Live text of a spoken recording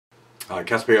Hi,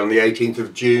 Caspar on the 18th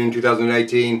of June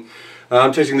 2018.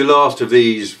 I'm tasting the last of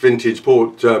these vintage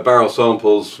port barrel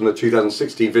samples from the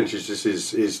 2016 vintage. This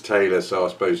is Taylor, so I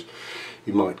suppose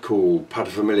you might call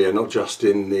paterfamilias not just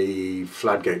in the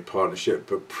Fladgate partnership,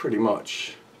 but pretty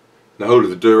much the whole of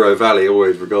the Douro Valley,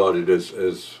 always regarded as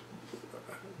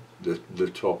the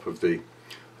top of the,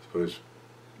 I suppose,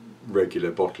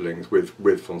 regular bottlings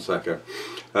with Fonseca.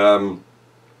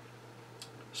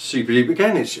 Super deep.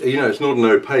 Again, it's it's not an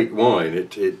opaque wine.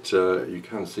 You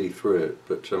can see through it,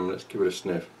 but let's give it a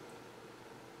sniff.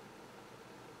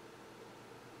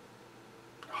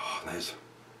 Oh, there's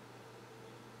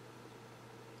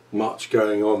much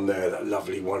going on there. That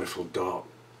lovely, wonderful dark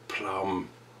plum,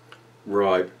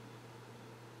 ripe,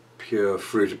 pure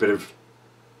fruit. A bit of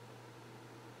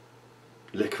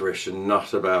licorice and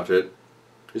nut about it.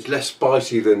 It's less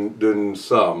spicy than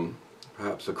some,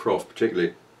 perhaps the Croft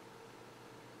particularly.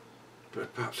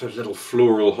 But perhaps a little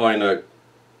floral high note.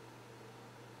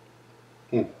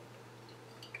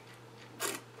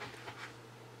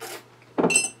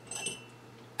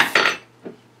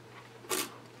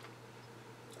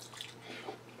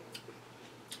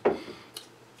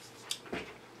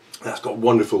 That's got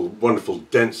wonderful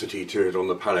density to it on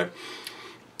the palate.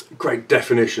 Great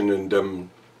definition, and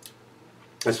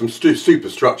there's some super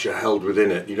structure held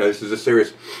within it. This is a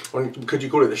serious, could you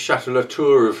call it the Chateau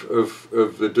Latour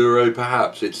of the Douro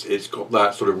perhaps? It's got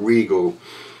that sort of regal,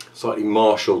 slightly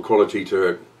martial quality to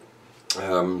it.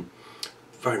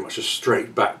 Very much a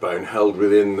straight backbone held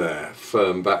within there,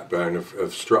 firm backbone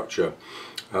of structure.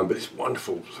 But it's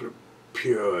wonderful, sort of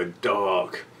pure,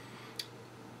 dark,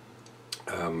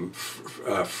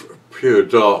 pure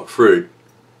dark fruit.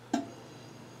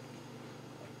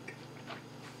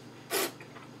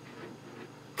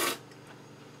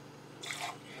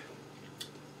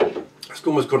 It's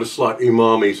almost got a slight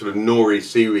umami, sort of nori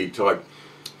seaweed type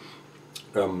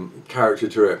character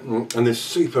to it, and this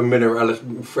super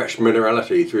fresh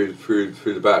minerality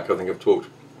through the back. I think I've talked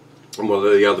in one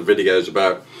of the other videos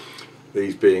about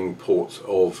these being ports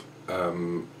of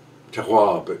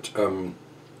terroir, but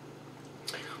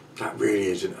that really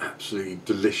is an absolutely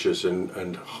delicious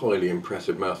and highly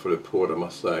impressive mouthful of port, I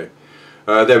must say.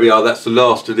 There we are, that's the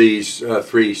last of these 3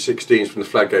 16s from the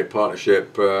Fladgate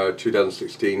partnership,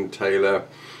 2016 Taylor,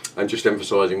 and just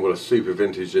emphasising what a super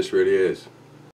vintage this really is.